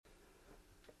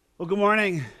Well, good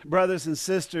morning, brothers and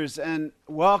sisters, and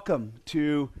welcome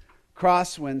to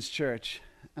Crosswinds Church.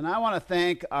 And I want to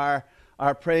thank our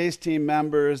praise team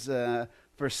members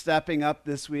for stepping up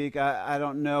this week. I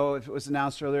don't know if it was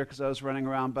announced earlier because I was running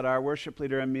around, but our worship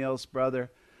leader, Emil's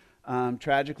brother,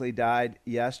 tragically died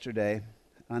yesterday,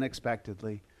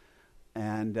 unexpectedly.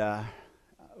 And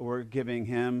we're giving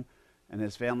him and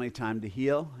his family time to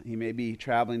heal. He may be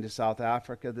traveling to South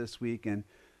Africa this week, and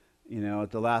at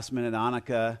the last minute,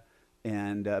 Annika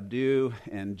and Abdu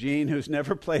and Jean, who's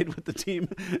never played with the team,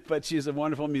 but she's a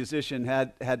wonderful musician,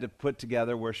 had to put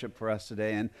together worship for us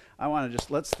today. And I want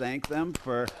to let's thank them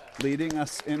for leading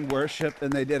us in worship,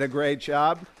 and they did a great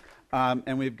job.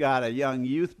 And we've got a young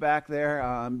youth back there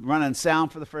running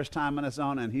sound for the first time on his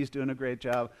own, and he's doing a great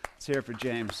job. Let's hear it for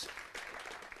James.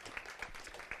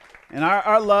 And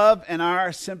our love and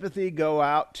our sympathy go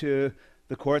out to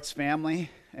the Courts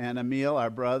family and Emil, our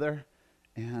brother,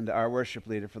 and our worship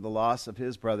leader for the loss of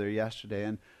his brother yesterday.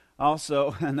 And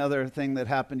also another thing that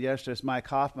happened yesterday is Mike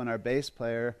Hoffman, our bass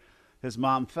player, his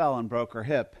mom fell and broke her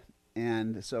hip.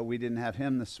 And so we didn't have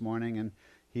him this morning, and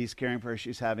he's caring for her.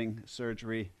 She's having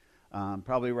surgery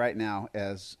probably right now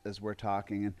as we're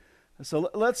talking. And so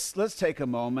let's take a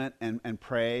moment and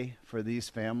pray for these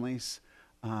families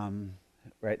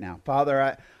right now.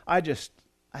 Father,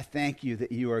 I thank you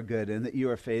that you are good and that you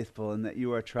are faithful and that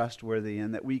you are trustworthy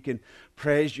and that we can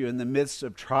praise you in the midst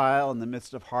of trial, in the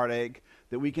midst of heartache,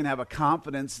 that we can have a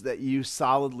confidence that you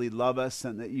solidly love us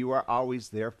and that you are always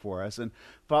there for us. And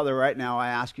Father, right now I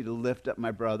ask you to lift up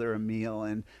my brother Emil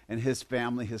and his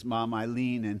family, his mom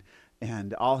Eileen,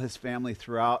 and all his family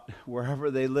throughout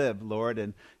wherever they live, Lord,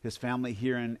 and his family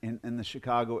here in the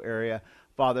Chicago area.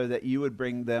 Father, that you would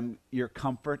bring them your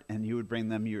comfort and you would bring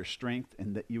them your strength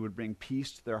and that you would bring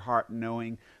peace to their heart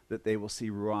knowing that they will see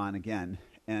Ruan again.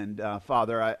 And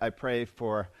Father, I pray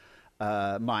for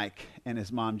Mike and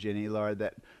his mom Jenny, Lord,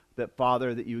 that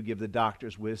Father, that you would give the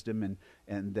doctors wisdom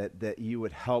and that you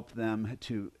would help them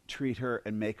to treat her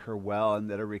and make her well, and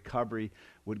that a recovery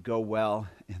would go well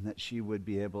and that she would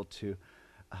be able to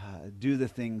do the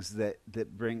things that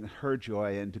bring her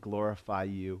joy and to glorify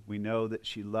you. We know that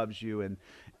she loves you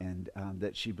and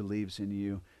that she believes in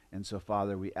you. And so,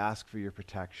 Father, we ask for your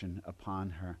protection upon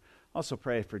her. Also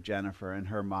pray for Jennifer and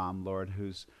her mom, Lord,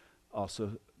 who's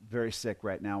also very sick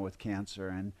right now with cancer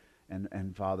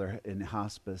and Father, in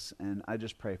hospice. And I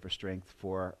just pray for strength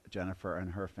for Jennifer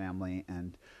and her family.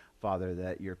 And Father,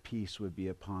 that your peace would be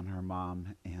upon her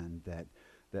mom, and that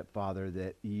Father,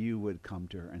 that you would come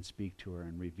to her and speak to her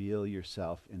and reveal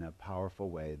yourself in a powerful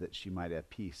way, that she might have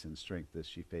peace and strength as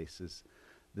she faces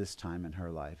this time in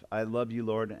her life. I love you,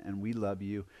 Lord, and we love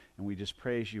you, and we just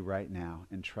praise you right now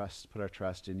and put our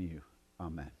trust in you.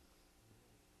 Amen.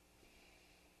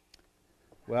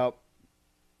 Well,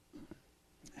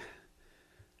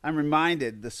 I'm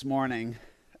reminded this morning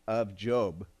of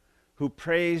Job, who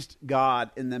praised God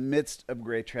in the midst of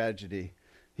great tragedy.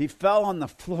 He fell on the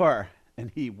floor and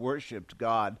he worshiped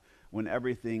God when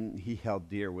everything he held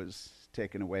dear was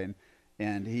taken away.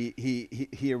 And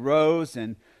he arose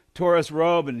and tore his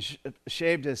robe and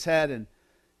shaved his head and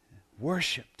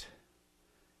worshiped.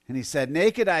 And he said,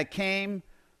 "Naked I came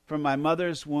from my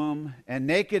mother's womb, and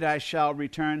naked I shall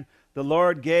return. The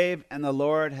Lord gave, and the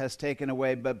Lord has taken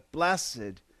away. But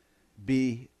blessed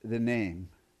be the name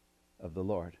of the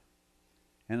Lord."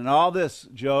 And in all this,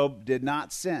 Job did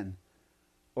not sin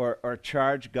or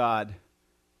charge God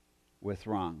with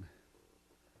wrong.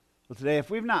 Well, today,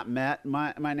 if we've not met,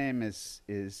 my name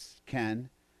is Ken,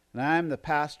 and I'm the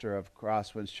pastor of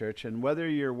Crosswinds Church. And whether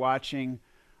you're watching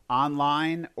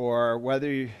online or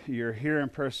whether you're here in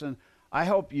person, I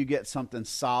hope you get something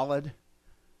solid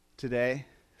today,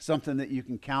 something that you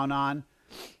can count on,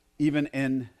 even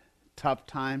in tough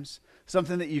times,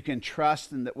 something that you can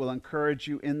trust and that will encourage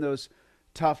you in those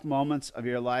tough moments of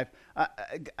your life.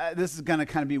 This is going to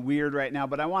kind of be weird right now,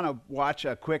 but I want to watch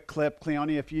a quick clip.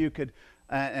 Cleone, if you could,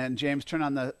 and James, turn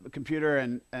on the computer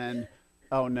and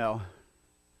oh no.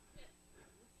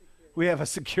 We have a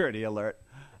security alert.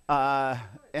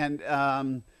 And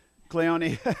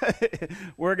Cleone,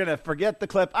 we're going to forget the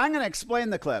clip. I'm going to explain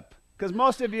the clip, because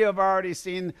most of you have already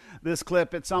seen this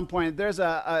clip at some point. There's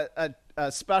a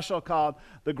special called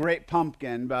The Great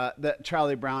Pumpkin that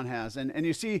Charlie Brown has. And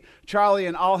you see Charlie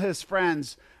and all his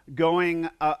friends going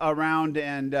around,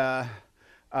 and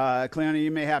Cleone,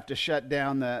 you may have to shut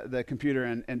down the computer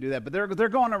and do that. But they're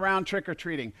going around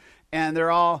trick-or-treating, and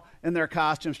they're all in their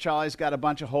costumes. Charlie's got a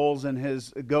bunch of holes in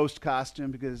his ghost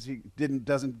costume because he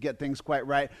doesn't get things quite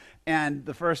right. And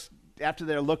the first after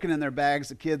they're looking in their bags,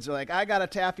 the kids are like, I got a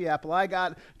taffy apple, I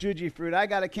got juji fruit, I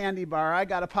got a candy bar, I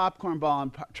got a popcorn ball.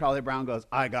 And Charlie Brown goes,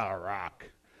 I got a rock.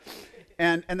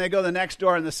 And they go the next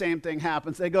door and the same thing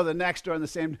happens. They go the next door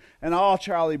and all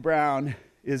Charlie Brown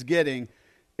is getting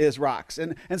is rocks.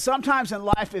 And sometimes in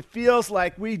life it feels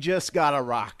like we just got a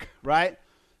rock, right?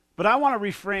 But I want to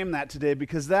reframe that today,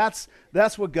 because that's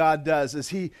what God does, is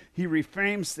he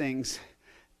reframes things.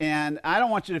 And I don't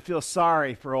want you to feel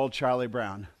sorry for old Charlie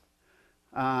Brown.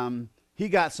 He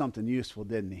got something useful,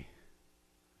 didn't he?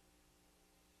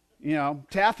 You know,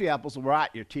 taffy apples will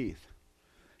rot your teeth.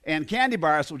 And candy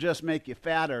bars will just make you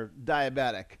fat or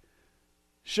diabetic.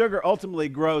 Sugar ultimately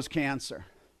grows cancer.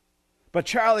 But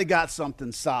Charlie got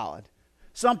something solid,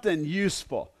 something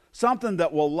useful, something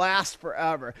that will last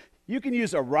forever. You can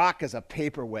use a rock as a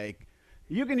paperweight.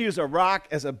 You can use a rock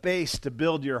as a base to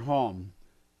build your home.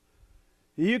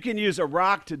 You can use a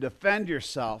rock to defend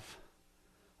yourself.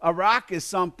 A rock is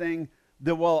something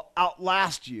that will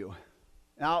outlast you,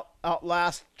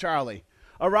 outlast Charlie.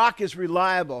 A rock is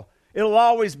reliable. It'll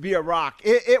always be a rock.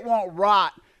 It won't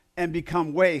rot and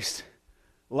become waste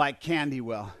like candy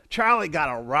will. Charlie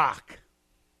got a rock.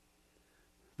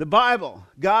 The Bible,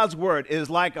 God's word, is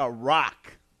like a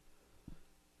rock.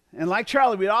 And like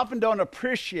Charlie, we often don't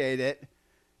appreciate it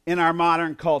in our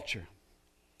modern culture.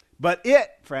 But it,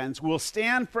 friends, will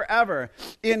stand forever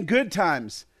in good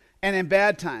times and in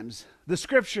bad times. The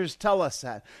scriptures tell us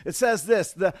that. It says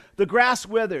this, the grass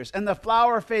withers and the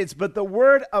flower fades, but the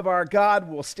word of our God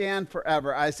will stand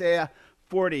forever. Isaiah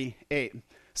 48.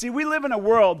 See, we live in a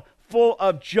world full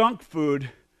of junk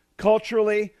food,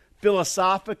 culturally,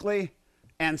 philosophically,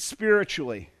 and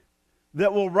spiritually,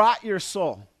 that will rot your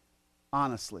soul,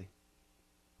 honestly.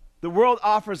 The world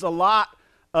offers a lot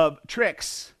of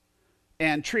tricks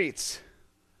and treats,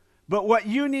 but what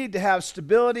you need to have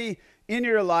stability in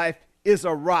your life is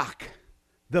a rock,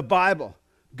 the Bible,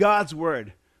 God's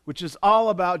word, which is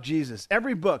all about Jesus.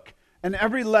 Every book and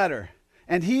every letter,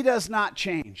 and he does not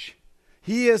change.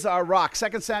 He is our rock.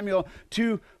 2 Samuel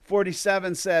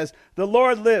 2:47 says, the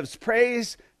Lord lives,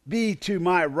 praise be to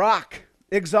my rock.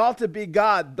 Exalted be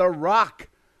God, the rock,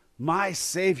 my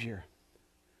Savior.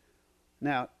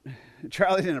 Now,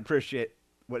 Charlie didn't appreciate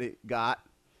what he got.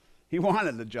 He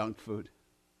wanted the junk food.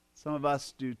 Some of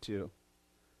us do too.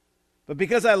 But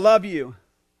because I love you,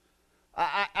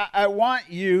 I want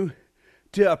you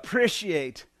to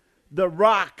appreciate the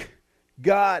rock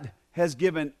God has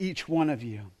given each one of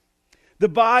you. The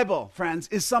Bible, friends,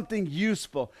 is something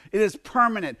useful. It is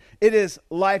permanent. It is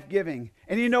life-giving.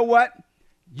 And you know what?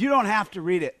 You don't have to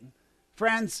read it.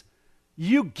 Friends,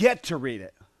 you get to read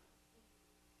it.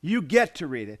 You get to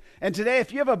read it. And today,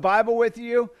 if you have a Bible with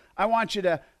you, I want you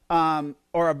to,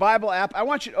 or a Bible app, I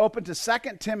want you to open to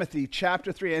 2 Timothy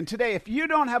chapter 3. And today, if you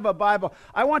don't have a Bible,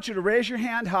 I want you to raise your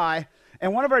hand high,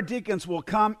 and one of our deacons will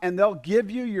come, and they'll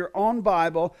give you your own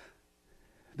Bible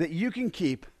that you can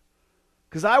keep,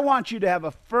 because I want you to have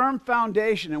a firm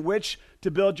foundation in which to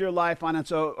build your life on. And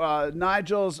so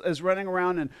Nigel is running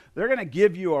around, and they're going to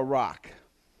give you a rock.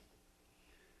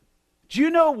 Do you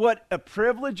know what a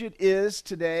privilege it is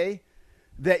today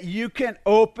that you can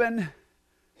open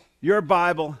your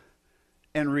Bible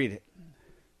and read it?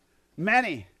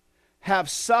 Many have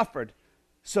suffered,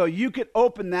 so you could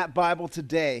open that Bible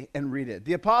today and read it.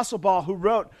 The Apostle Paul, who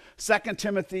wrote 2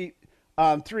 Timothy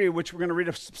 3, which we're going to read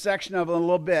a section of in a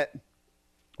little bit,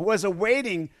 was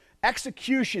awaiting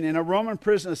execution in a Roman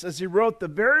prison as he wrote the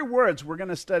very words we're going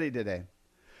to study today.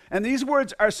 And these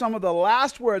words are some of the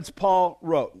last words Paul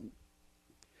wrote.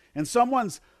 And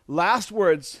someone's last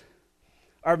words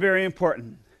are very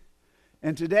important.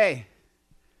 And today,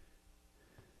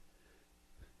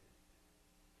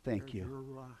 thank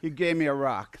you. You gave me a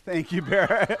rock. Thank you,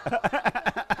 Barry.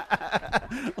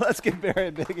 Let's give Barry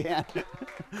a big hand.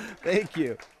 Thank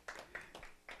you.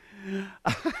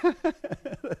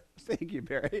 Thank you,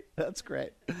 Barry. That's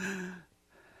great.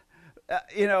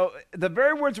 The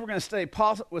very words we're going to study,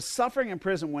 Paul was suffering in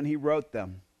prison when he wrote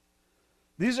them.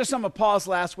 These are some of Paul's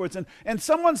last words, and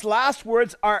someone's last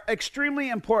words are extremely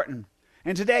important.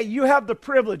 And today you have the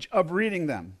privilege of reading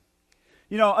them.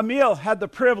 You know, Emil had the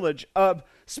privilege of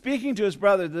speaking to his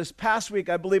brother this past week,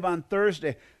 I believe on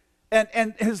Thursday.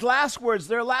 And his last words,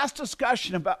 their last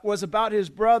discussion was about his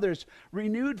brother's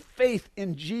renewed faith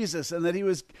in Jesus, and that he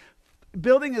was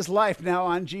building his life now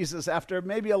on Jesus after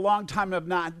maybe a long time of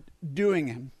not doing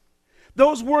him.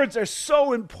 Those words are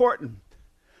so important.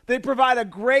 They provide a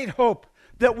great hope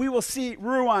that we will see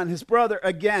Ruan, his brother,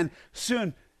 again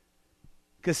soon,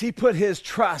 because he put his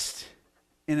trust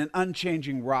in an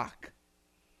unchanging rock,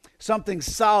 something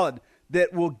solid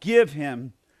that will give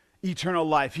him eternal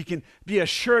life. He can be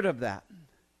assured of that.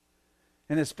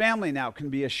 And his family now can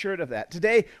be assured of that.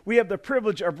 Today, we have the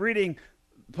privilege of reading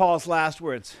Paul's last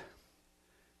words.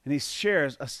 And he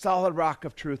shares a solid rock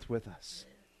of truth with us.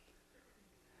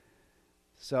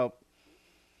 So,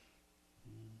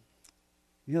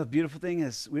 the beautiful thing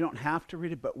is we don't have to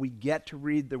read it, but we get to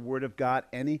read the Word of God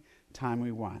any time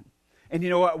we want. And you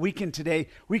know what? We can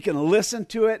listen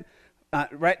to it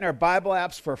right in our Bible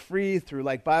apps for free through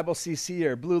like Bible CC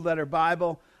or Blue Letter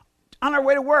Bible on our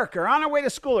way to work or on our way to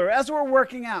school or as we're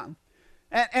working out.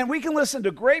 And we can listen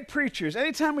to great preachers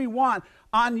anytime we want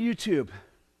on YouTube.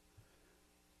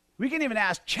 We can even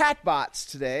ask chatbots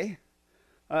today,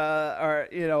 or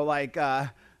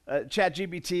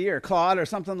ChatGPT or Claude or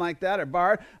something like that, or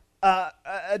Bard,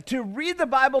 to read the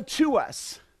Bible to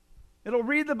us. It'll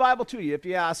read the Bible to you if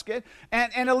you ask it,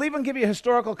 and it'll even give you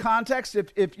historical context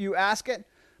if you ask it.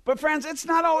 But friends, it's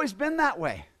not always been that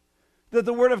way, that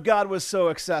the Word of God was so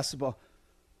accessible.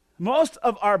 Most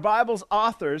of our Bible's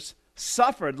authors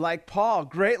suffered, like Paul,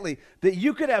 greatly, that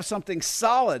you could have something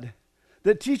solid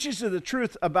that teaches you the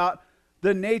truth about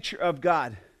the nature of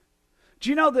God. Do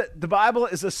you know that the Bible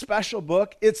is a special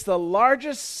book? It's the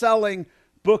largest selling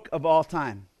book of all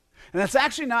time. And that's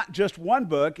actually not just one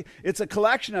book. It's a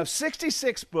collection of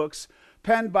 66 books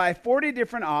penned by 40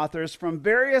 different authors from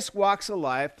various walks of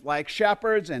life, like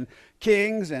shepherds and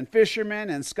kings and fishermen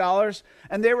and scholars.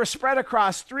 And they were spread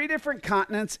across 3 different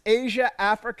continents, Asia,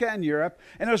 Africa, and Europe.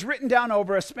 And it was written down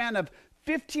over a span of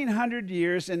 1,500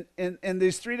 years in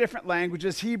these 3 different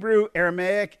languages, Hebrew,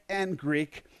 Aramaic, and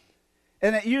Greek.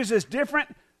 And it uses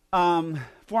different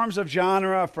forms of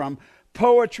genre, from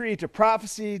poetry to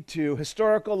prophecy to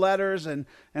historical letters and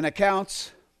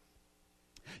accounts.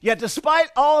 Yet despite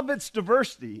all of its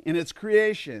diversity in its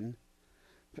creation,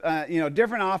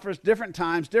 different authors, different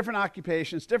times, different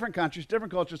occupations, different countries,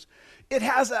 different cultures, it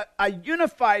has a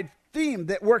unified theme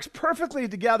that works perfectly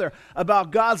together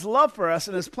about God's love for us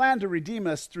and his plan to redeem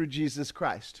us through Jesus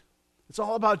Christ. It's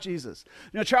all about Jesus.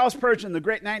 Charles Spurgeon, the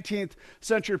great 19th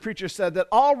century preacher, said that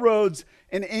all roads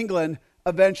in England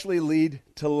eventually lead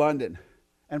to London.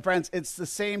 And friends, it's the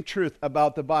same truth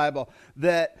about the Bible,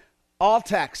 that all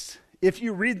texts, if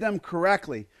you read them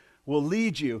correctly, will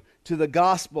lead you to the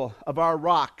gospel of our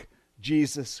rock,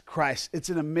 Jesus Christ. It's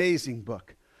an amazing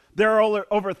book. There are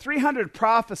over 300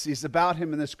 prophecies about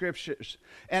him in the scriptures.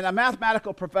 And a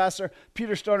mathematical professor,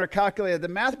 Peter Stoner, calculated the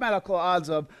mathematical odds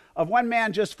of one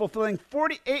man just fulfilling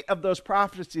 48 of those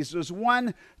prophecies was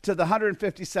 1 to the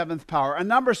 157th power. A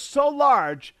number so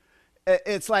large,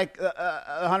 it's like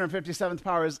 157th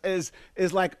power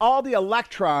is like all the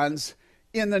electrons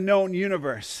in the known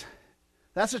universe.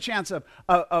 That's a chance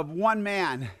of one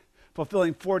man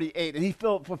fulfilling 48, and he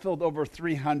fulfilled over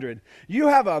 300. You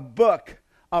have a book,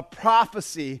 a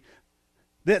prophecy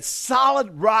that's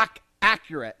solid rock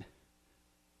accurate.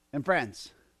 And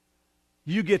friends,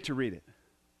 you get to read it.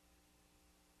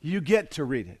 You get to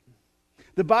read it.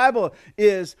 The Bible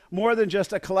is more than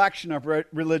just a collection of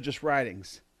religious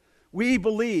writings. We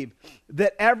believe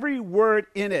that every word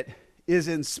in it is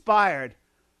inspired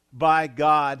by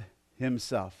God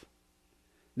himself.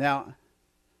 Now,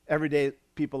 everyday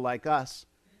people like us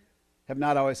have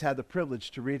not always had the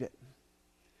privilege to read it.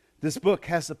 This book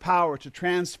has the power to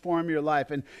transform your life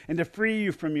and to free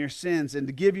you from your sins and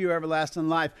to give you everlasting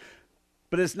life.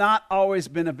 But it's not always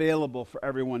been available for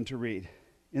everyone to read.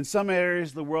 In some areas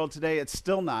of the world today, it's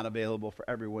still not available for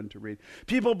everyone to read.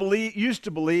 People used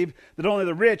to believe that only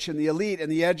the rich and the elite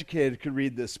and the educated could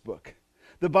read this book.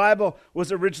 The Bible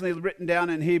was originally written down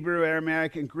in Hebrew,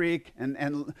 Aramaic, and Greek, and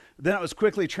then it was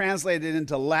quickly translated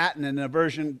into Latin in a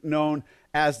version known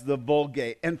as the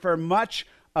Vulgate. And for much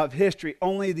of history,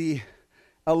 only the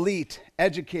elite,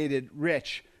 educated,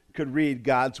 rich could read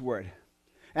God's word.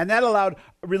 And that allowed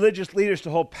religious leaders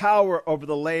to hold power over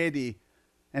the laity,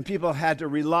 and people had to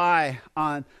rely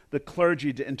on the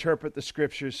clergy to interpret the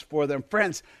scriptures for them.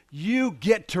 Friends, you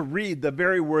get to read the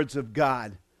very words of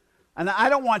God. And I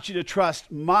don't want you to trust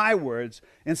my words.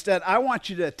 Instead, I want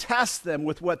you to test them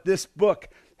with what this book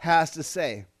has to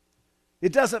say.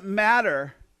 It doesn't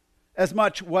matter as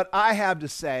much what I have to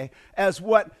say as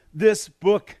what this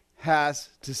book has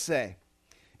to say.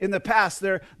 In the past,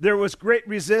 there was great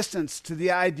resistance to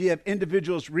the idea of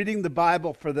individuals reading the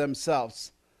Bible for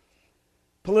themselves.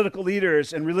 Political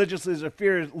leaders and religious leaders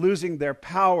feared losing their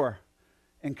power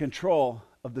and control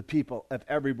of the people if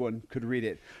everyone could read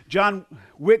it. John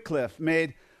Wycliffe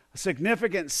made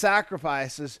significant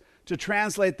sacrifices to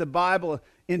translate the Bible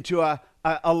into a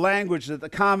language that the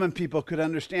common people could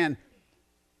understand.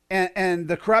 And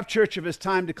the corrupt church of his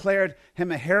time declared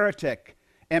him a heretic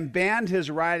and banned his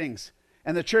writings.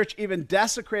 And the church even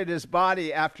desecrated his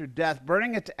body after death,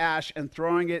 burning it to ash and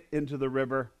throwing it into the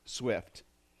river Swift.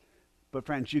 But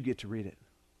friends, you get to read it.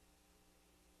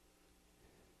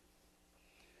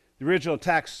 The original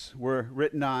texts were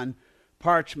written on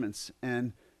parchments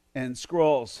and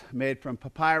scrolls made from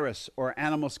papyrus or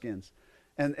animal skins.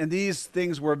 And these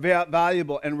things were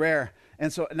valuable and rare.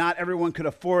 And so not everyone could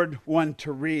afford one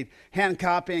to read. Hand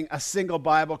copying a single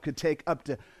Bible could take up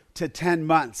to 10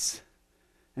 months.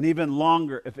 And even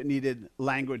longer if it needed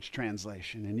language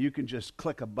translation. And you can just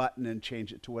click a button and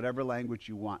change it to whatever language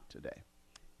you want today.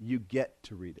 You get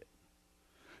to read it.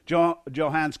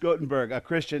 Johannes Gutenberg, a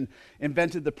Christian,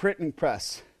 invented the printing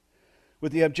press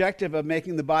with the objective of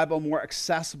making the Bible more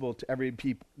accessible to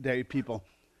everyday people.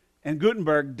 And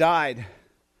Gutenberg died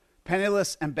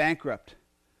penniless and bankrupt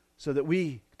so that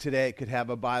we today could have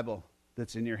a Bible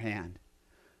that's in your hand.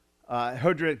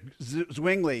 Herdrich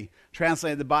Zwingli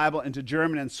translated the Bible into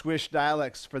German and Swiss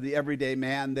dialects for the everyday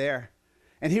man there.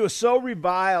 And he was so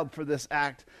reviled for this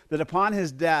act that upon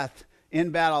his death in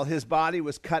battle, his body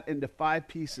was cut into 5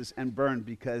 pieces and burned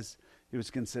because it was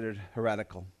considered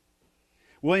heretical.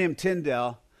 William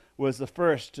Tyndale was the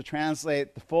first to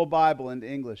translate the full Bible into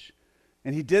English.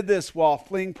 And he did this while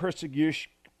fleeing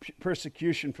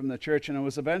persecution from the church, and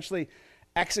was eventually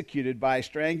executed by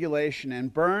strangulation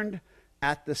and burned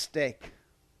at the stake.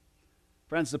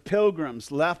 Friends, the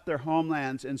Pilgrims left their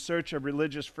homelands in search of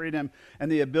religious freedom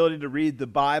and the ability to read the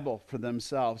Bible for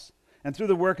themselves. And through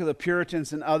the work of the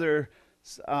Puritans and other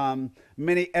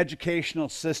many educational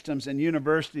systems and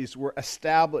universities were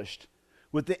established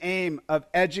with the aim of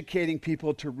educating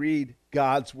people to read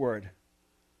God's Word.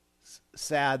 It's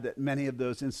sad that many of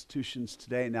those institutions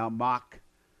today now mock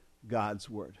God's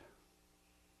Word.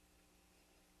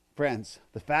 Friends,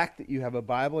 the fact that you have a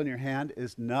Bible in your hand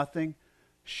is nothing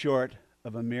short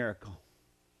of a miracle.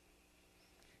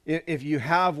 If you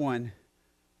have one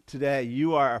today,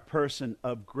 you are a person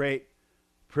of great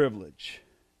privilege.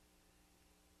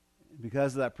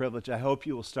 Because of that privilege, I hope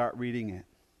you will start reading it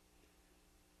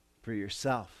for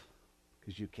yourself,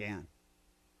 because you can.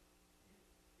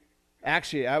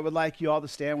 Actually, I would like you all to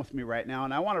stand with me right now,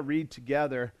 and I want to read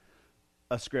together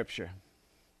a scripture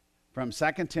from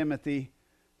 2 Timothy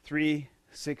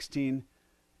 3:16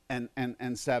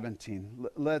 and 17.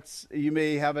 You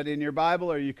may have it in your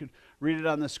Bible, or you could read it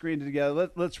on the screen together.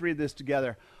 Let's read this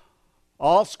together.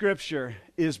 All scripture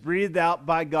is breathed out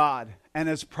by God and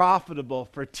is profitable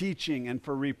for teaching and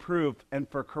for reproof and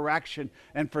for correction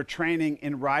and for training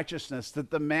in righteousness,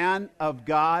 that the man of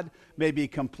God may be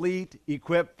complete,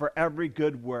 equipped for every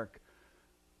good work.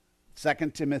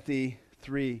 2 Timothy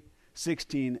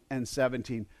 3:16 and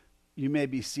 17. You may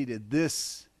be seated.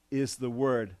 This is the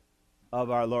word of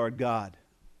our Lord God,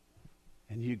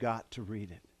 and you got to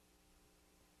read it.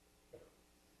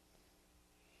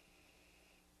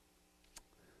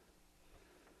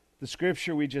 The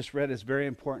scripture we just read is very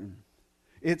important.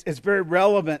 It's very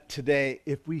relevant today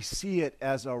if we see it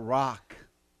as a rock,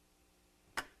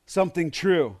 something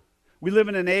true. We live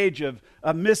in an age of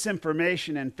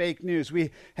misinformation and fake news. We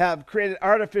have created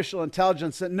artificial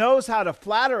intelligence that knows how to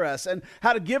flatter us and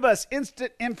how to give us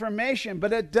instant information,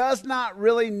 but it does not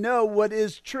really know what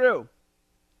is true.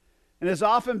 And has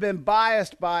often been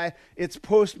biased by its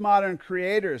postmodern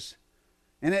creators.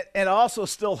 And it also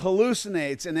still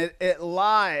hallucinates, and it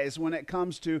lies when it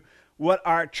comes to what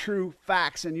are true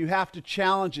facts. And you have to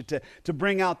challenge it to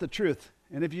bring out the truth.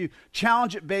 And if you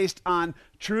challenge it based on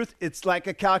truth, it's like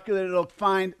a calculator. It'll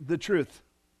find the truth.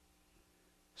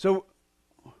 So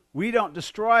we don't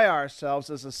destroy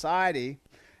ourselves as a society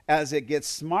as it gets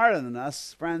smarter than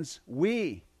us. Friends,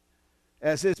 we,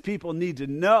 as his people, need to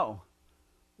know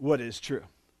what is true,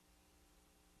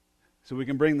 so we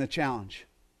can bring the challenge.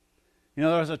 You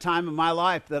know, there was a time in my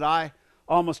life that I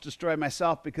almost destroyed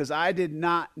myself because I did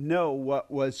not know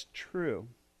what was true.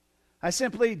 I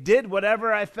simply did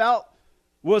whatever I felt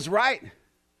was right.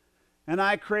 And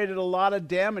I created a lot of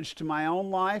damage to my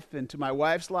own life and to my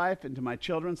wife's life and to my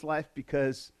children's life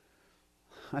because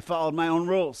I followed my own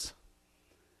rules.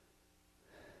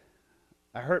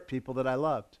 I hurt people that I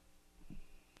loved.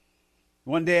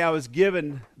 One day I was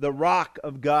given the rock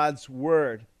of God's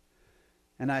Word.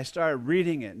 And I started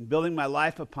reading it and building my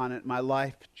life upon it. My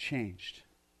life changed.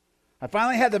 I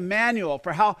finally had the manual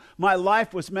for how my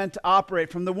life was meant to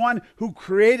operate from the one who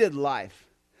created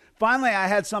life. Finally, I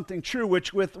had something true,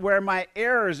 where my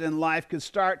errors in life could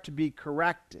start to be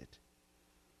corrected.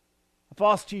 A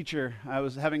false teacher I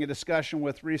was having a discussion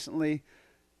with recently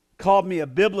called me a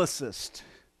biblicist.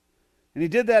 And he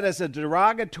did that as a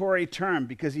derogatory term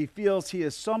because he feels he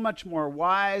is so much more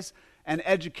wise and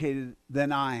educated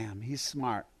than I am. He's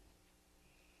smart.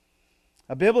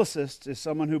 A biblicist is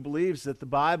someone who believes that the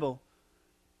Bible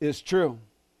is true.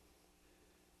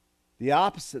 The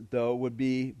opposite, though, would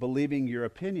be believing your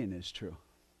opinion is true.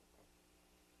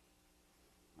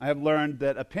 I have learned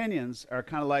that opinions are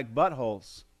kind of like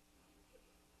buttholes.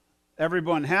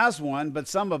 Everyone has one, but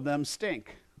some of them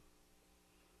stink.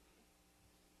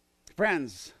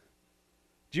 Friends,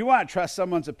 do you want to trust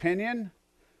someone's opinion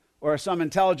or some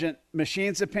intelligent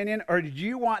machine's opinion, or do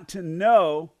you want to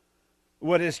know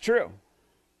what is true?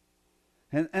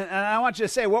 And I want you to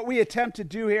say, what we attempt to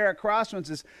do here at Crosswinds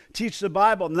is teach the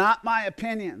Bible, not my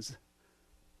opinions.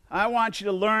 I want you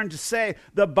to learn to say,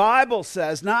 the Bible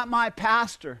says, not my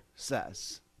pastor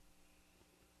says.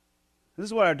 This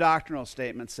is what our doctrinal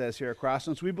statement says here at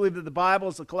Crosswinds. We believe that the Bible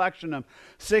is a collection of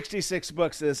 66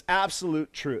 books that is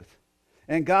absolute truth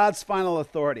and God's final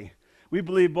authority. We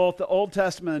believe both the Old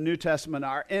Testament and the New Testament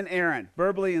are inerrant,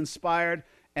 verbally inspired,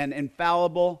 and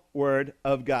infallible Word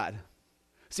of God.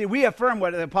 See, we affirm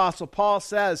what the Apostle Paul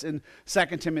says in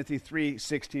 2 Timothy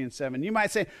 3:16-7. You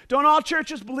might say, don't all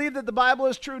churches believe that the Bible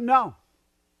is true? No.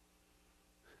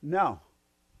 No.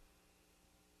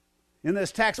 In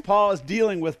this text, Paul is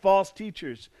dealing with false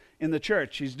teachers in the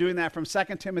church. He's doing that from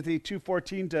 2 Timothy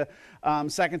 2:14 to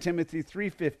 2 Timothy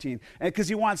 3:15. And because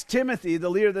he wants Timothy, the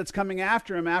leader that's coming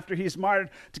after him after he's martyred,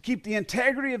 to keep the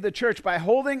integrity of the church by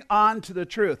holding on to the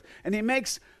truth. And he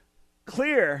makes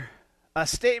clear a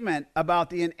statement about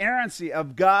the inerrancy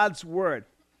of God's word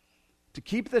to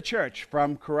keep the church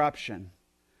from corruption.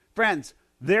 Friends,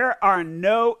 there are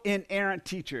no inerrant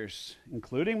teachers,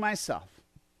 including myself.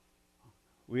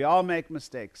 We all make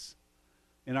mistakes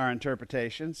in our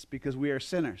interpretations because we are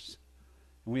sinners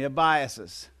and we have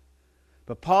biases.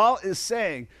 But Paul is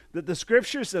saying that the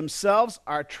scriptures themselves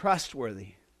are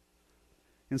trustworthy.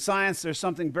 In science, there's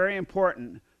something very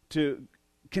important to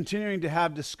continuing to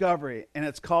have discovery, and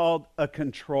it's called a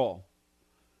control.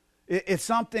 It's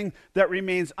something that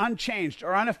remains unchanged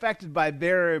or unaffected by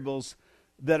variables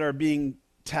that are being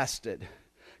tested.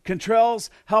 Controls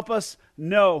help us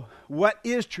know what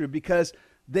is true because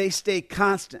they stay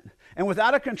constant. And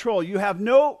without a control, you have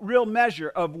no real measure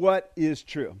of what is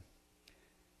true.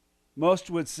 Most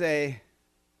would say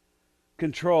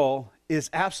control is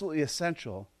absolutely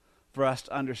essential for us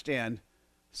to understand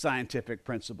scientific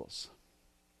principles.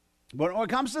 But when it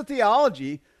comes to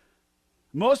theology,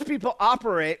 most people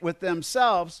operate with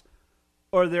themselves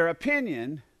or their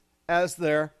opinion as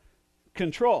their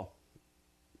control.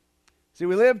 See,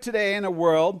 we live today in a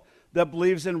world that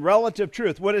believes in relative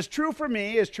truth. What is true for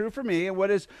me is true for me, and what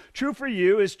is true for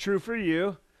you is true for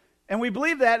you. And we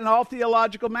believe that in all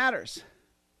theological matters.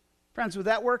 Friends, would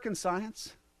that work in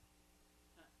science?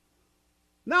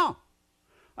 No.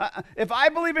 If I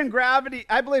believe in gravity,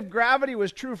 I believe gravity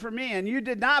was true for me, and you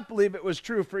did not believe it was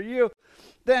true for you,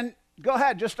 then go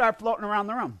ahead, just start floating around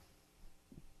the room.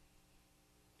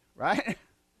 Right?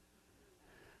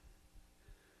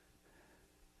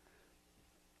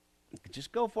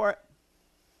 Just go for it.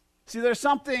 See, there's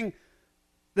something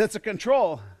that's a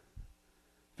control.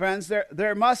 Friends,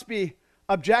 there must be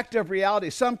objective reality,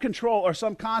 some control or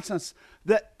some constant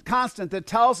that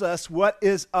tells us what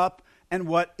is up and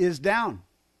what is down.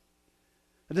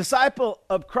 A disciple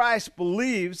of Christ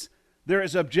believes there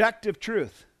is objective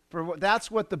truth.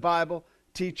 That's what the Bible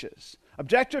teaches.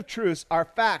 Objective truths are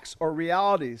facts or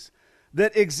realities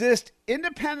that exist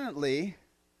independently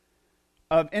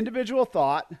of individual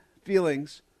thought,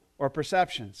 feelings, or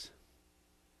perceptions.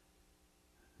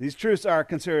 These truths are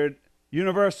considered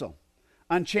universal,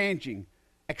 unchanging,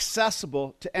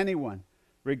 accessible to anyone,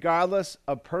 regardless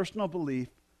of personal belief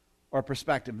or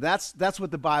perspective. That's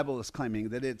what the Bible is claiming,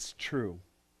 that it's true.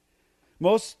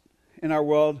 Most in our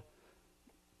world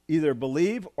either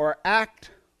believe or act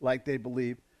like they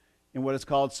believe in what is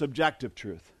called subjective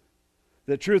truth.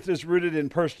 The truth is rooted in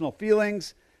personal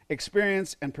feelings,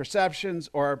 experience, and perceptions,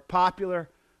 or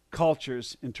popular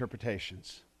culture's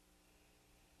interpretations.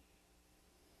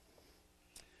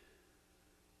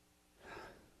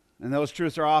 And those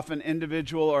truths are often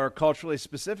individual or culturally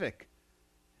specific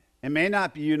and may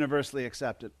not be universally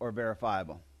accepted or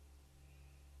verifiable.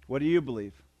 What do you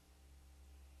believe?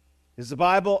 Is the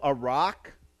Bible a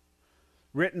rock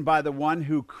written by the one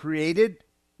who created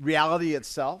reality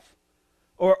itself?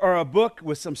 Or a book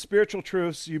with some spiritual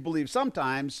truths you believe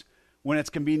sometimes when it's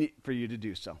convenient for you to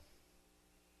do so?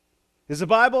 Is the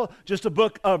Bible just a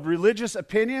book of religious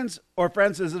opinions, or,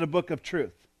 friends, is it a book of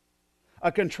truth?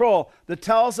 A control that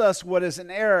tells us what is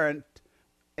an error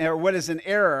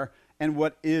and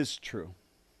what is true.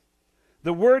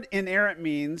 The word inerrant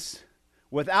means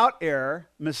without error,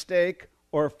 mistake,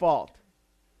 or fault.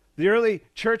 The early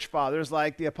church fathers,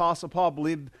 like the Apostle Paul,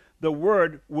 believed the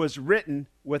word was written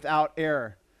without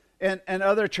error. And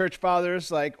other church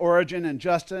fathers like Origen and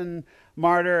Justin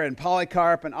Martyr and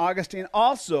Polycarp and Augustine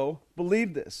also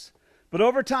believed this. But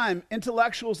over time,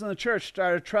 intellectuals in the church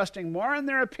started trusting more in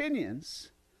their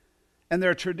opinions and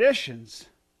their traditions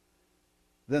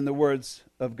than the words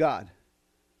of God.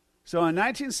 So in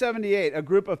 1978, a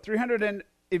group of 300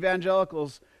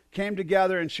 evangelicals came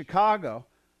together in Chicago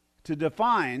to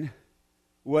define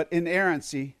what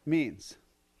inerrancy means.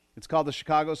 It's called the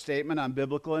Chicago Statement on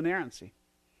Biblical Inerrancy.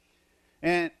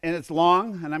 And it's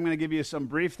long, and I'm going to give you some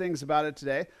brief things about it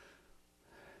today.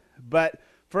 But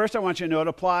first I want you to know it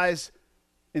applies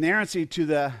inerrancy to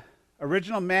the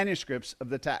original manuscripts of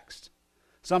the text,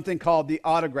 something called the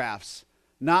autographs,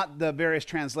 not the various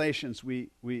translations we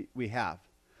have.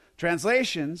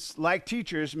 Translations, like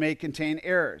teachers, may contain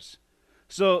errors.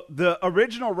 So the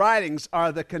original writings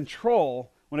are the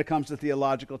control when it comes to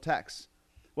theological texts.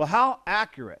 Well, how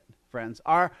accurate, friends,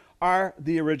 are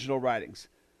the original writings?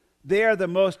 They are the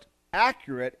most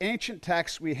accurate ancient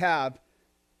texts we have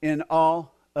in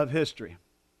all of history.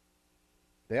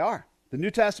 They are. The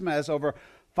New Testament has over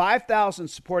 5,000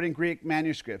 supporting Greek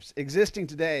manuscripts existing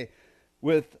today,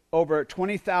 with over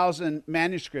 20,000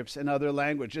 manuscripts in other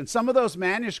language. And some of those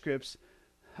manuscripts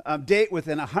date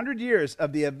within 100 years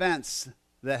of the events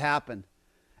that happened.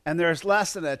 And there's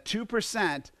less than a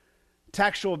 2%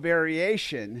 textual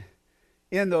variation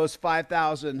in those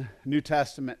 5,000 New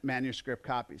Testament manuscript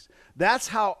copies. That's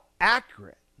how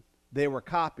accurate they were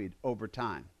copied over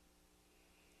time.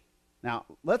 Now,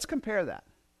 let's compare that.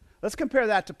 Let's compare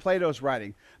that to Plato's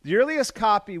writing. The earliest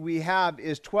copy we have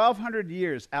is 1,200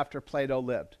 years after Plato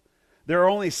lived. There are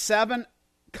only 7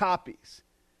 copies,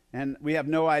 and we have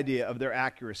no idea of their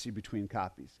accuracy between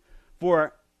copies.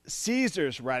 For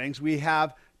Caesar's writings, we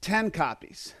have 10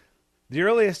 copies. The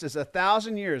earliest is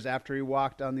 1,000 years after he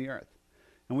walked on the earth.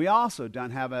 And we also don't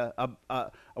have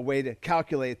a way to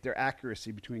calculate their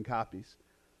accuracy between copies.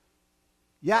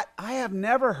 Yet, I have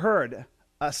never heard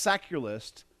a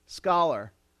secularist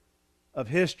scholar of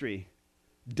history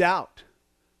doubt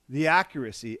the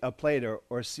accuracy of Plato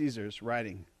or Caesar's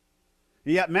writing.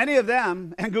 Yet many of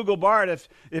them, and Google Bard,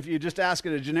 if you just ask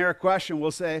it a generic question,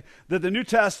 will say that the New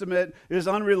Testament is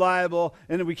unreliable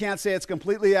and we can't say it's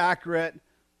completely accurate.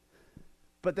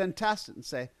 But then test it and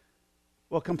say,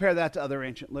 well, compare that to other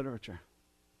ancient literature.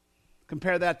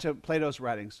 Compare that to Plato's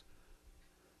writings.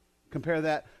 Compare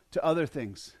that to other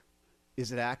things.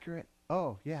 Is it accurate?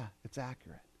 Oh, yeah, it's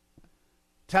accurate.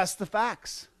 Test the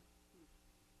facts.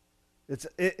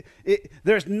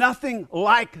 There's nothing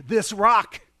like this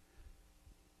rock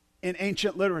in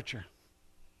ancient literature.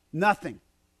 Nothing.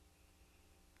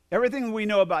 Everything we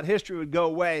know about history would go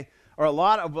away, or a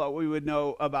lot of what we would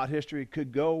know about history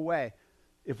could go away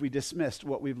if we dismissed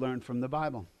what we've learned from the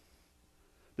Bible.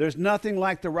 There's nothing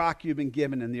like the rock you've been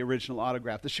given in the original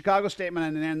autograph. The Chicago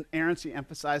Statement on Inerrancy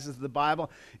emphasizes the Bible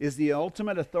is the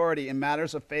ultimate authority in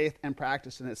matters of faith and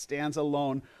practice, and it stands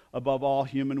alone above all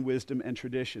human wisdom and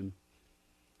tradition.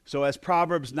 So as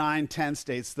Proverbs 9:10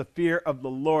 states, the fear of the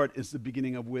Lord is the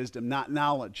beginning of wisdom, not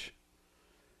knowledge.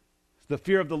 The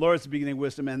fear of the Lord is the beginning of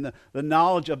wisdom, and the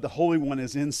knowledge of the Holy One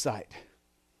is insight.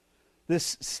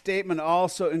 This statement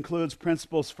also includes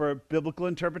principles for biblical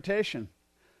interpretation.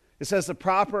 It says the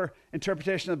proper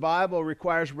interpretation of the Bible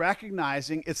requires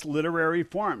recognizing its literary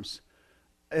forms,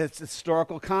 its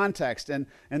historical context, and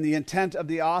the intent of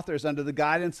the authors under the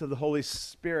guidance of the Holy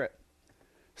Spirit.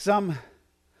 Some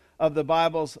of the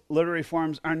Bible's literary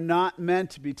forms are not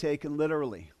meant to be taken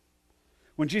literally.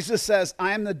 When Jesus says,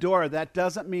 I am the door, that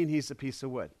doesn't mean he's a piece of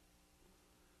wood.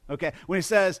 Okay? When he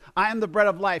says, I am the bread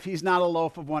of life, he's not a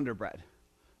loaf of Wonder Bread.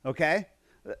 Okay?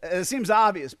 It seems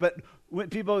obvious, but when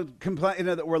people complain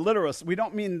that we're literalists, we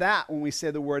don't mean that when we say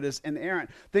the word is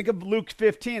inerrant. Think of Luke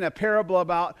 15, a parable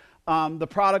about the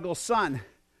prodigal son.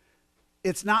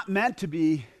 It's not meant to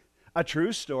be a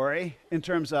true story in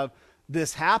terms of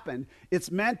this happened.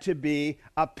 It's meant to be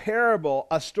a parable,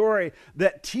 a story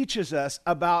that teaches us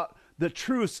about the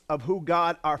truths of who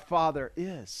God our Father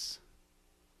is.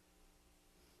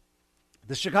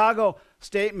 The Chicago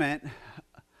Statement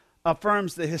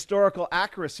affirms the historical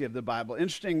accuracy of the Bible.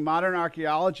 Interesting, modern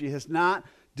archaeology has not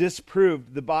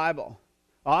disproved the Bible.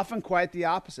 Often quite the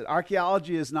opposite.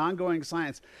 Archaeology is an ongoing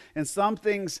science, and some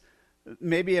things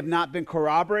maybe have not been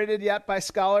corroborated yet by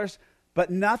scholars, but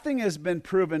nothing has been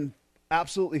proven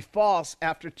absolutely false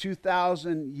after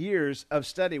 2,000 years of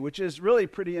study, which is really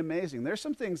pretty amazing. There's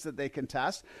some things that they can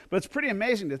test, but it's pretty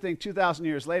amazing to think 2,000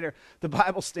 years later, the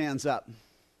Bible stands up.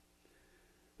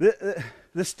 The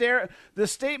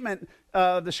statement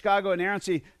of the Chicago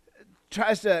inerrancy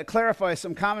tries to clarify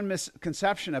some common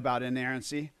misconception about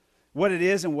inerrancy. what it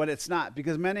is and what it's not,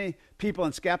 because many people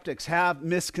and skeptics have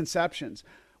misconceptions.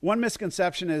 One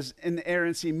misconception is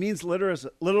inerrancy means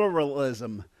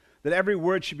literalism, that every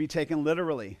word should be taken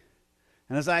literally.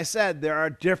 And as I said, there are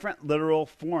different literal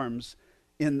forms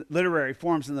in literary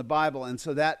forms in the Bible, and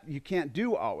so that you can't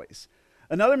do always.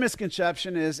 Another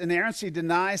misconception is inerrancy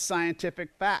denies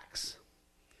scientific facts.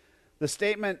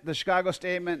 The Chicago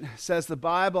Statement says the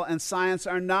Bible and science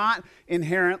are not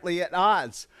inherently at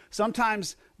odds.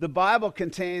 Sometimes the Bible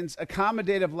contains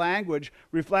accommodative language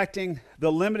reflecting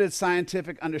the limited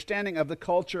scientific understanding of the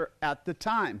culture at the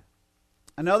time.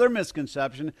 Another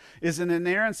misconception is that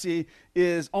inerrancy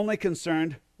is only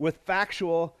concerned with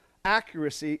factual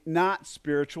accuracy, not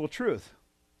spiritual truth.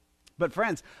 But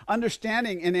friends,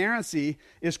 understanding inerrancy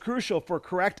is crucial for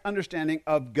correct understanding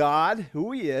of God,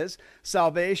 who he is,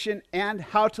 salvation, and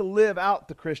how to live out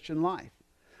the Christian life.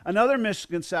 Another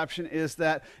misconception is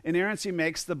that inerrancy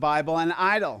makes the Bible an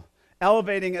idol,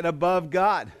 elevating it above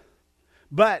God.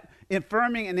 But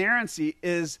affirming inerrancy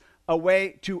is a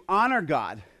way to honor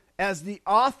God as the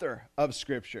author of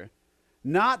Scripture,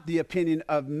 not the opinion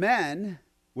of men,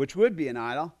 which would be an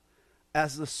idol,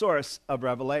 as the source of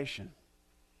revelation.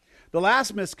 The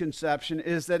last misconception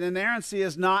is that inerrancy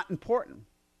is not important.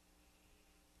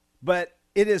 But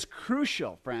it is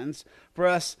crucial, friends, for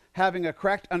us having a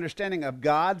correct understanding of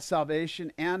God,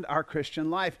 salvation, and our Christian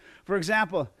life. For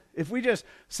example, if we just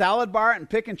salad bar it and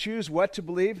pick and choose what to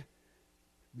believe,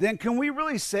 then can we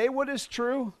really say what is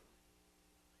true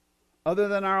other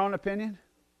than our own opinion?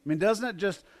 I mean, doesn't it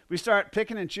just, we start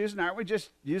picking and choosing, aren't we just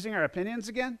using our opinions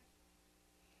again?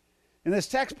 In this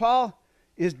text, Paul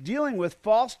is dealing with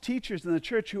false teachers in the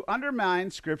church who undermine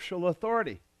scriptural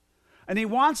authority. And he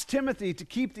wants Timothy to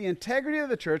keep the integrity of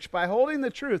the church by holding the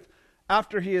truth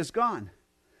after he is gone.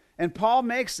 And Paul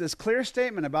makes this clear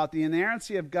statement about the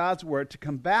inerrancy of God's word to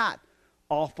combat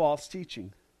all false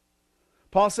teaching.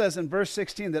 Paul says in verse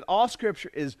 16 that all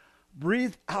scripture is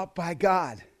breathed out by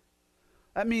God.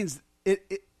 That means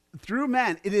through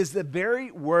men, it is the very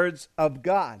words of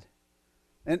God.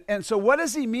 And so what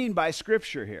does he mean by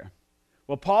scripture here?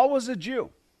 Well, Paul was a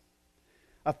Jew,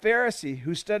 a Pharisee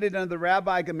who studied under the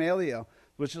Rabbi Gamaliel,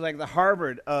 which is like the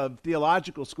Harvard of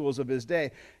theological schools of his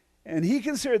day. And he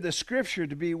considered the scripture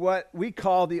to be what we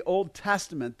call the Old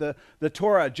Testament, the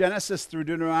Torah, Genesis through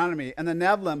Deuteronomy, and the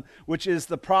Nevi'im, which is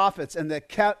the prophets, and the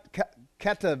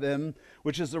Ketuvim,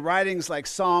 which is the writings like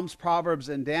Psalms, Proverbs,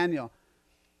 and Daniel.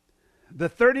 The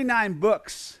 39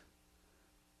 books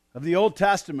of the Old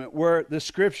Testament were the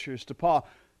scriptures to Paul.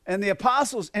 And the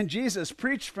apostles and Jesus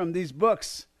preached from these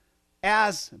books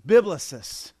as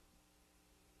biblicists,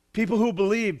 people who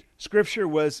believed Scripture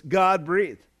was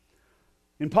God-breathed.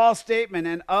 In Paul's statement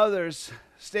and others'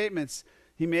 statements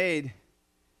he made,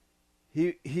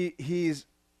 he's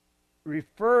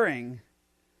referring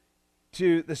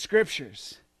to the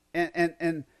Scriptures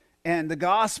and the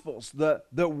Gospels,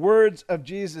 the words of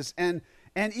Jesus, and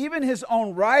even his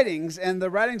own writings and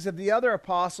the writings of the other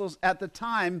apostles at the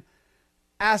time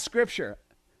as Scripture.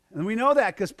 And we know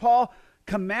that because Paul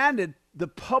commanded the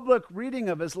public reading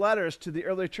of his letters to the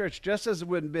early church, just as it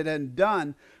would have been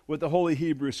done with the Holy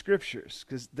Hebrew Scriptures,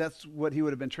 because that's what he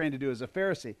would have been trained to do as a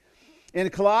Pharisee. In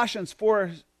Colossians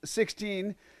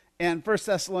 4:16 and 1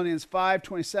 Thessalonians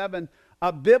 5:27,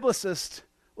 a biblicist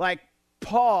like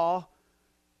Paul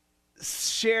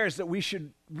shares that we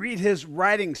should read his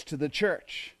writings to the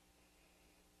church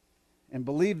and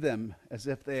believe them as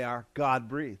if they are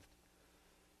God-breathed.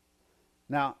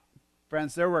 Now,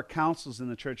 friends, there were councils in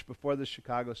the church before the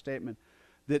Chicago Statement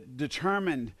that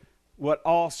determined what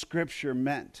all Scripture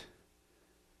meant.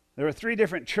 There were 3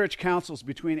 different church councils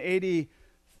between AD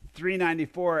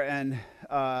 394 and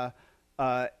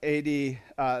AD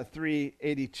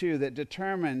 382 that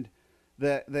determined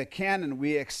the canon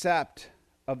we accept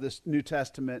of the New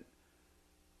Testament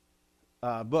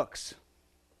books.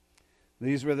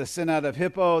 These were the Synod of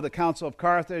Hippo, the Council of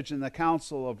Carthage, and the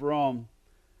Council of Rome.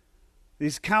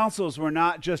 These councils were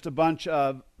not just a bunch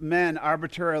of men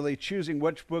arbitrarily choosing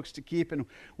which books to keep and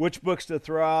which books to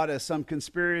throw out, as some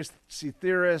conspiracy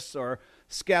theorists or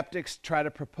skeptics try to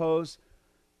propose.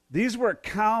 These were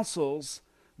councils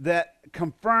that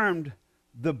confirmed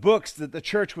the books that the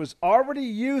church was already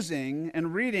using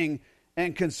and reading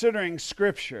and considering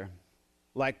Scripture,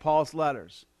 like Paul's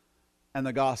letters and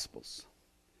the Gospels.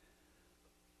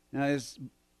 Now,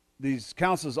 these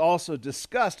councils also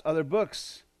discussed other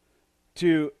books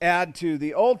to add to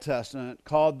the Old Testament,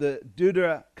 called the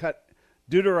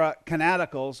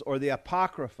Deuterocanonicals, or the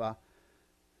Apocrypha.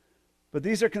 But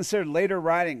these are considered later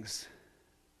writings,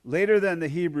 later than the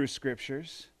Hebrew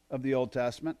Scriptures of the Old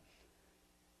Testament.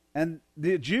 And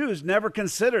the Jews never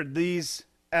considered these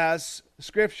as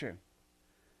Scripture.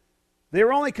 They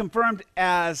were only confirmed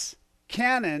as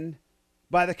canon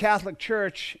by the Catholic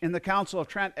Church in the Council of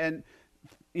Trent, and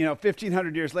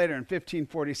 1,500 years later in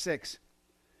 1546.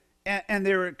 And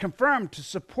they were confirmed to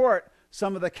support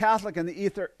some of the Catholic and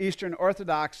the Eastern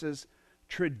Orthodox's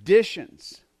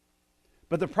traditions.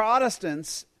 But the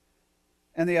Protestants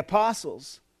and the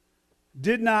apostles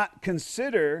did not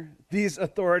consider these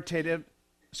authoritative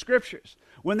scriptures.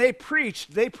 When they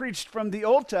preached from the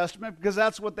Old Testament because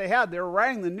that's what they had. They were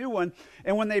writing the new one.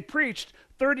 And when they preached,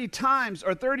 30 times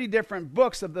or 30 different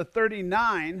books of the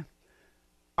 39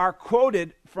 are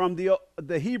quoted from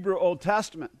the Hebrew Old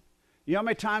Testament. You know how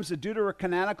many times the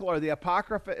Deuterocanonical or the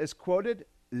Apocrypha is quoted?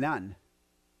 None.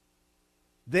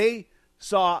 They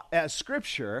saw as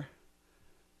Scripture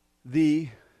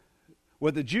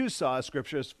what the Jews saw as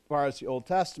Scripture as far as the Old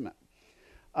Testament.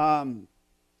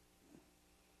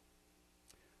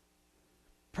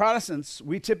 Protestants,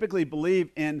 we typically believe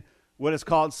in what is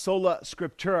called sola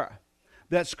scriptura,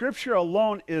 that Scripture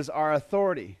alone is our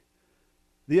authority.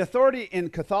 The authority in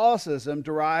Catholicism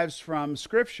derives from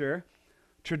Scripture,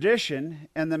 tradition,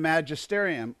 and the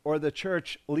magisterium, or the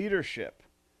church leadership.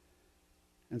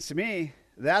 And to me,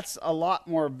 that's a lot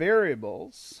more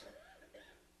variables,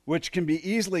 which can be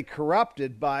easily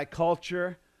corrupted by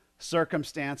culture,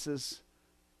 circumstances,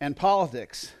 and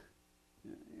politics.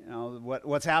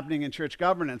 What's happening in church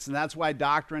governance, and that's why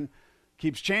doctrine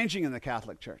keeps changing in the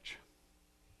Catholic Church.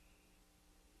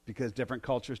 Because different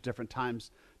cultures, different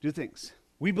times do things.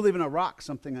 We believe in a rock,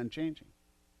 something unchanging.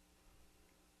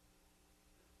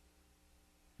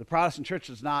 The Protestant Church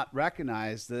does not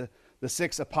recognize the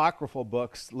 6 apocryphal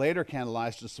books later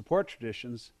canonized to support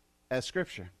traditions as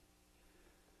Scripture.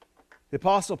 The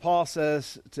Apostle Paul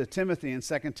says to Timothy in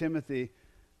 2 Timothy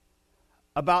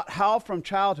about how from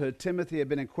childhood Timothy had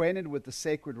been acquainted with the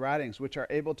sacred writings, which are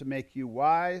able to make you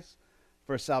wise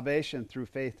for salvation through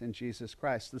faith in Jesus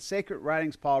Christ. The sacred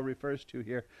writings Paul refers to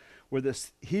here were the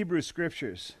Hebrew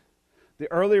Scriptures, the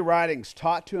early writings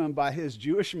taught to him by his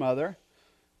Jewish mother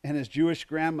and his Jewish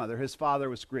grandmother. His father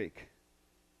was Greek.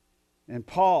 And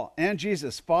Paul and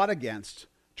Jesus fought against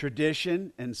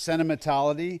tradition and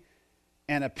sentimentality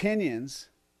and opinions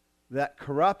that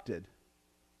corrupted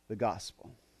the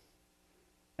gospel.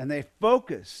 And they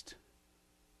focused,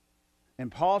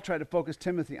 and Paul tried to focus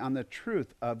Timothy on the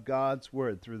truth of God's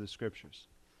word through the Scriptures.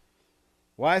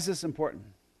 Why is this important?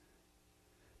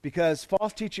 Because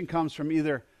false teaching comes from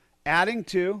either adding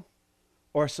to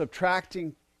or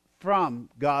subtracting from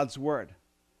God's word.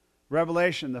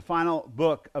 Revelation, the final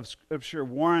book of Scripture,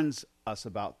 warns us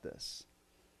about this.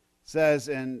 It says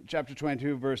in chapter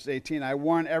 22, verse 18, I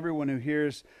warn everyone who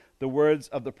hears the words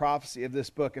of the prophecy of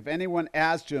this book. If anyone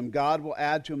adds to him, God will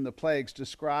add to him the plagues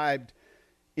described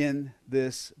in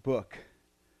this book.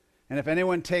 And if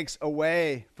anyone takes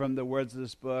away from the words of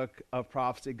this book of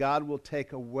prophecy, God will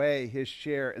take away his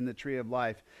share in the tree of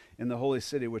life in the holy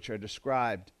city, which are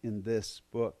described in this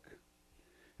book.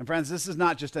 And friends, this is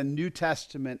not just a New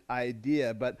Testament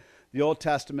idea, but the Old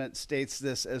Testament states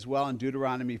this as well in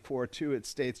Deuteronomy 4:2. It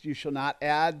states, you shall not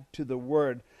add to the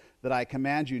word that I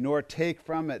command you, nor take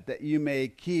from it, that you may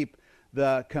keep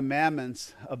the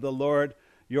commandments of the Lord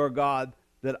your God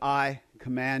that I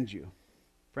command you.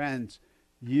 Friends,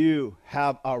 you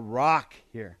have a rock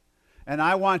here. And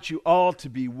I want you all to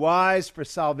be wise for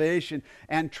salvation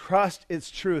and trust its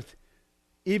truth,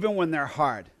 even when they're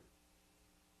hard.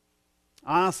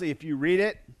 Honestly, if you read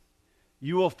it,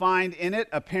 you will find in it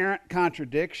apparent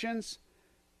contradictions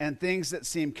and things that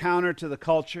seem counter to the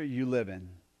culture you live in.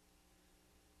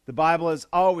 The Bible is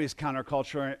always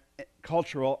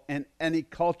countercultural in any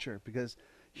culture because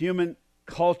human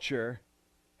culture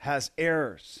has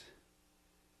errors.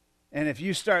 And if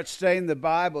you start studying the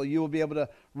Bible, you will be able to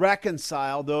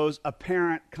reconcile those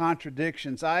apparent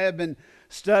contradictions. I have been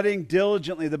studying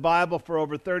diligently the Bible for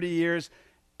over 30 years,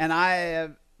 and I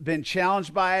have been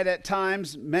challenged by it at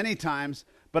times, many times,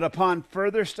 but upon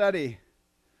further study,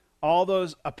 all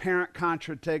those apparent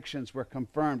contradictions were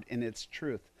confirmed in its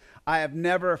truth. I have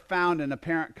never found an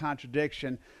apparent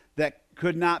contradiction that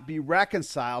could not be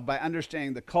reconciled by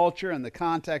understanding the culture and the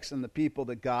context and the people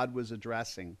that God was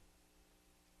addressing.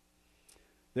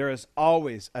 There is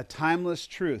always a timeless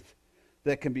truth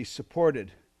that can be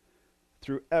supported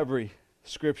through every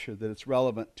scripture that is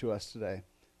relevant to us today.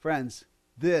 Friends,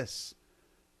 this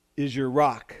is your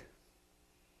rock.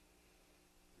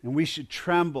 And we should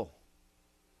tremble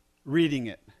reading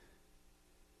it.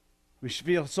 We should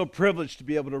feel so privileged to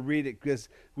be able to read it because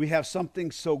we have something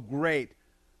so great.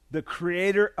 The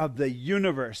creator of the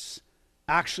universe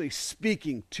actually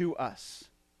speaking to us.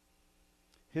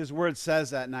 His word says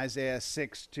that in Isaiah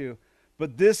 6:2.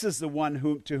 But this is the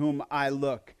one to whom I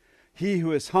look, he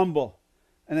who is humble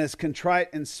and is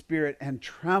contrite in spirit and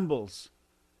trembles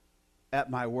at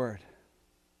my word.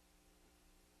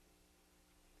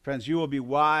 Friends, you will be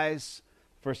wise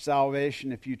for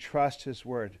salvation if you trust his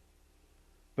word.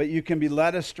 But you can be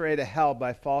led astray to hell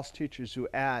by false teachers who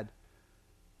add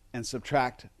and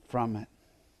subtract from it.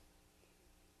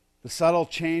 The subtle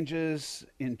changes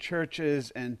in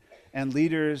churches and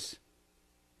leaders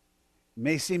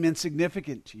may seem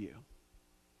insignificant to you.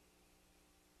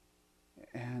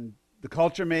 And the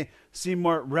culture may seem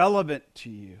more relevant to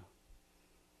you.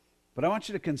 But I want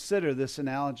you to consider this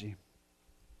analogy.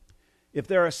 If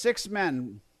there are 6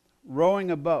 men rowing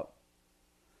a boat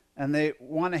and they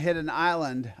want to hit an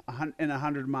island in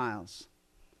 100 miles,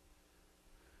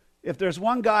 if there's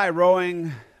one guy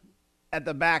rowing at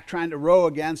the back trying to row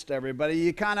against everybody,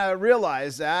 you kind of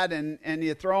realize that and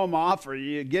you throw him off, or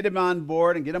you get him on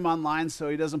board and get him on line so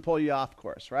he doesn't pull you off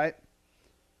course, right?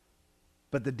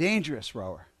 But the dangerous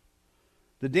rower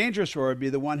would be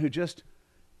the one who just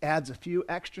adds a few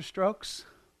extra strokes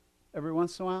every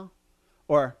once in a while,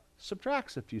 or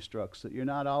subtracts a few strokes so that you're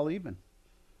not all even.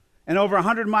 And over a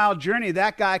 100-mile journey,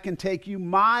 that guy can take you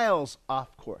miles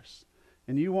off course,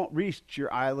 and you won't reach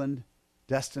your island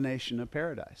destination of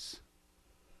paradise.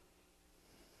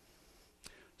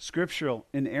 Scriptural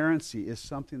inerrancy is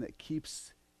something that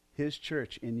keeps his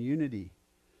church in unity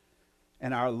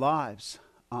and our lives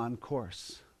on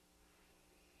course.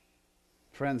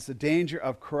 Friends, the danger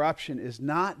of corruption is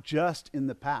not just in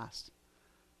the past.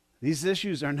 These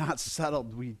issues are not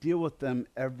settled. We deal with them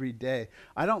every day.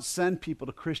 I don't send people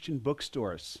to Christian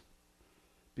bookstores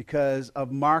because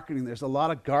of marketing. There's a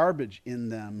lot of garbage in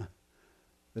them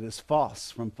that is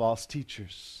false from false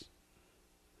teachers.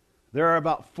 There are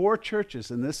about 4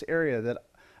 churches in this area that,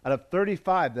 out of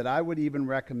 35, that I would even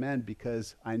recommend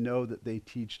because I know that they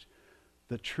teach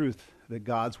the truth that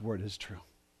God's word is true.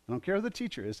 I don't care who the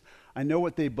teacher is. I know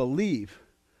what they believe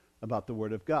about the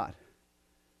word of God.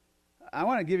 I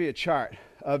want to give you a chart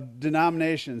of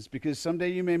denominations because someday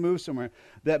you may move somewhere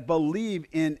that believe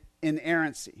in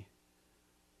inerrancy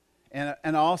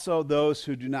and also those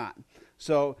who do not.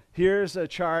 So here's a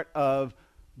chart of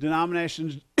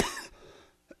denominations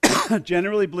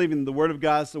generally believing the word of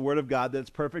God is the word of God, that's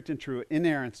perfect and true,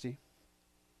 inerrancy.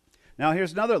 Now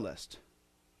here's another list.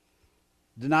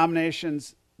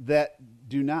 Denominations that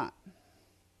do not.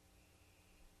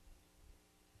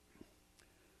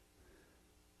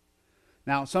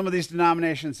 Now, some of these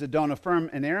denominations that don't affirm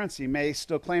inerrancy may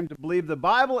still claim to believe the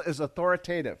Bible is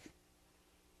authoritative.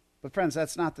 But friends,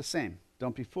 that's not the same.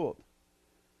 Don't be fooled.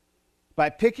 By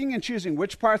picking and choosing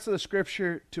which parts of the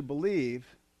Scripture to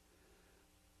believe,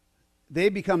 they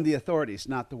become the authorities,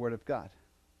 not the Word of God.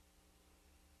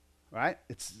 Right?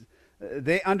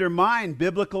 They undermine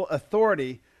biblical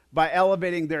authority by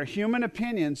elevating their human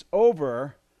opinions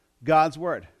over God's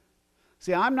Word.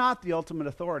 See, I'm not the ultimate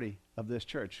authority of this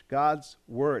church. God's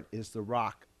word is the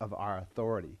rock of our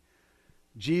authority.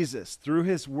 Jesus, through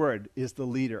his word, is the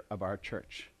leader of our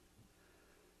church.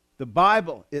 The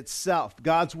Bible itself,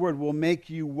 God's word, will make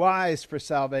you wise for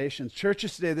salvation.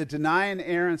 Churches today that deny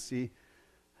inerrancy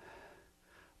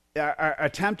are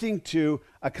attempting to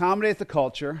accommodate the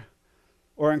culture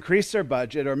or increase their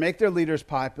budget or make their leaders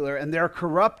popular, and they're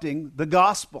corrupting the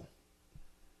gospel.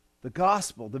 The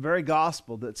gospel, the very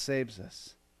gospel that saves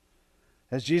us.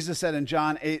 As Jesus said in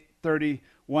John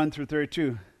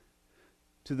 8:31-32,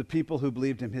 to the people who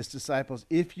believed him, his disciples,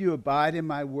 if you abide in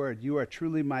my word, you are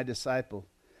truly my disciple,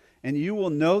 and you will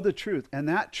know the truth, and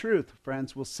that truth,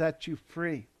 friends, will set you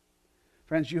free.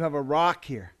 Friends, you have a rock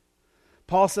here.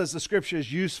 Paul says the scripture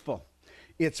is useful.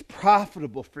 It's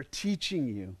profitable for teaching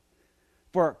you,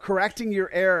 for correcting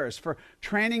your errors, for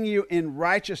training you in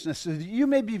righteousness, so that you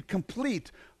may be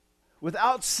complete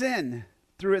without sin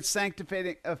through its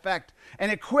sanctifying effect,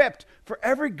 and equipped for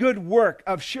every good work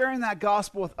of sharing that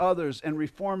gospel with others and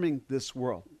reforming this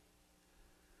world.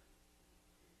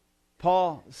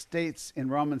 Paul states in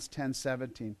Romans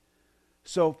 10:17,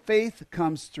 so faith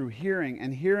comes through hearing,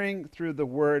 and hearing through the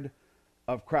word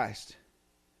of Christ.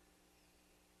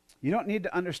 You don't need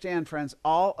to understand, friends,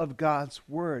 all of God's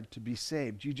word to be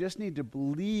saved. You just need to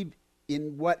believe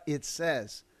in what it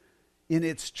says, in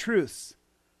its truths,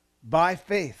 by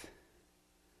faith.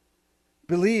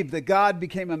 Believe that God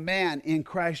became a man in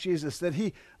Christ Jesus, that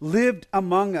he lived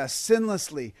among us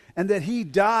sinlessly, and that he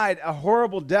died a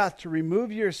horrible death to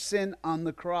remove your sin on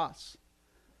the cross.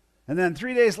 And then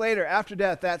 3 days later, after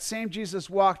death, that same Jesus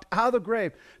walked out of the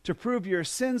grave to prove your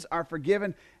sins are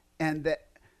forgiven, and that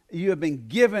you have been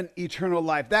given eternal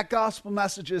life. That gospel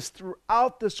message is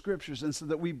throughout the scriptures, and so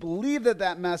that we believe that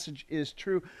that message is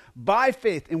true by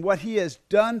faith in what he has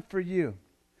done for you.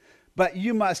 But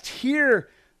you must hear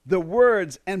the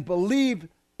words and believe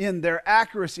in their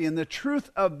accuracy and the truth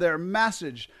of their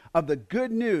message, of the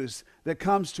good news that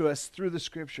comes to us through the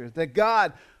scripture, that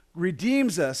God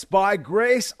redeems us by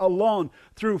grace alone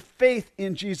through faith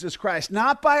in Jesus Christ,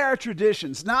 not by our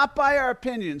traditions, not by our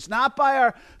opinions, not by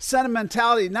our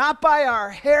sentimentality, not by our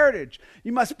heritage.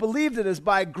 You must believe that it is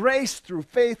by grace through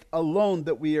faith alone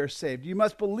that we are saved. You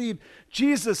must believe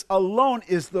Jesus alone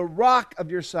is the rock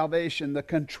of your salvation, the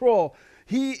control.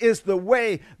 He is the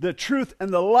way, the truth, and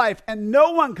the life, and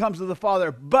no one comes to the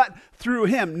Father but through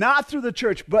him, not through the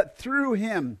church, but through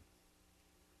him.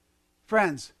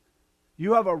 Friends,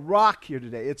 you have a rock here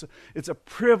today. It's a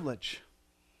privilege.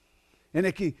 And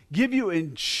it can give you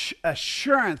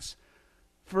assurance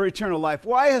for eternal life.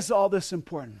 Why is all this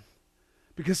important?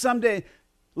 Because someday,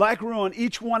 like Ruin,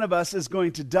 each one of us is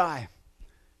going to die.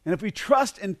 And if we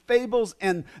trust in fables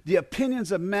and the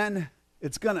opinions of men,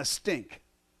 it's going to stink.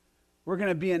 We're going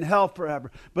to be in hell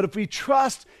forever. But if we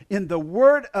trust in the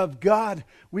Word of God,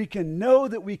 we can know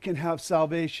that we can have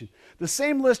salvation. The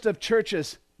same list of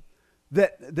churches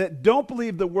that don't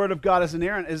believe the Word of God is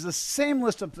inerrant is the same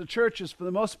list of the churches, for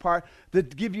the most part,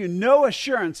 that give you no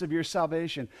assurance of your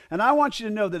salvation. And I want you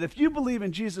to know that if you believe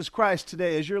in Jesus Christ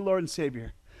today as your Lord and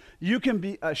Savior, you can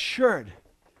be assured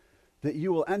that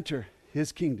you will enter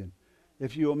his kingdom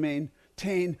if you will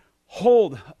maintain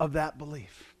hold of that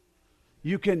belief.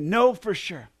 You can know for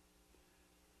sure.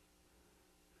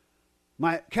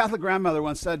 My Catholic grandmother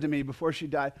once said to me before she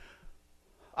died,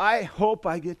 "I hope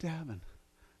I get to heaven."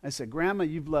 I said, "Grandma,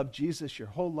 you've loved Jesus your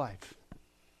whole life.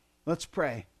 Let's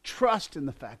pray. Trust in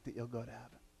the fact that you'll go to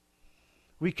heaven."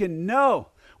 We can know.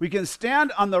 We can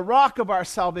stand on the rock of our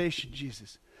salvation,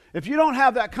 Jesus. If you don't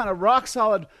have that kind of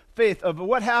rock-solid faith of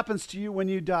what happens to you when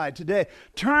you die today,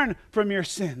 turn from your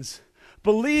sins.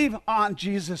 Believe on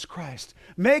Jesus Christ.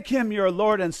 Make him your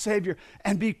Lord and Savior,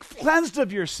 and be cleansed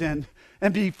of your sin,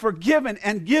 and be forgiven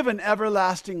and given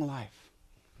everlasting life.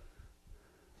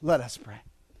 Let us pray.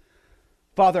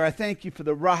 Father, I thank you for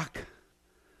the rock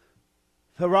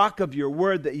of your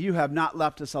word, that you have not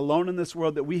left us alone in this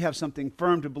world, that we have something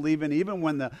firm to believe in, even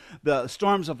when the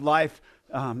storms of life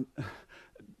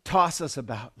toss us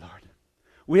about, Lord.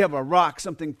 We have a rock,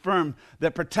 something firm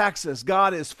that protects us.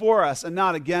 God is for us and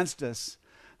not against us.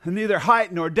 And neither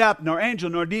height nor depth nor angel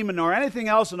nor demon nor anything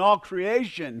else in all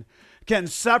creation can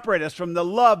separate us from the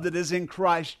love that is in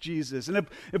Christ Jesus. And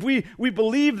if we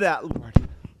believe that, Lord,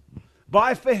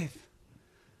 by faith,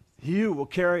 you will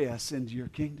carry us into your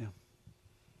kingdom.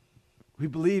 We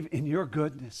believe in your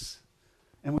goodness,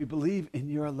 and we believe in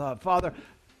your love. Father,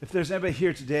 if there's anybody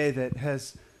here today that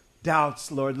has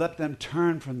doubts, Lord, let them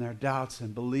turn from their doubts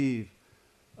and believe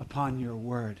upon your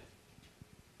word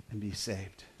and be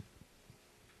saved.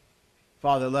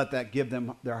 Father, let that give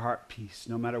them their heart peace,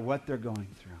 no matter what they're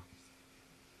going through.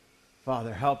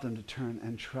 Father, help them to turn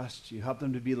and trust you. Help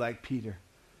them to be like Peter.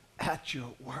 At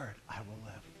your word, I will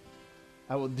live.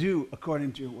 I will do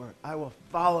according to your word. I will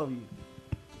follow you.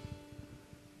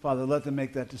 Father, let them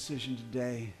make that decision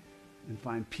today and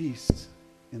find peace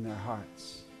in their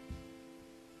hearts.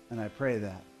 And I pray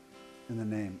that in the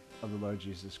name of the Lord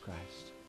Jesus Christ.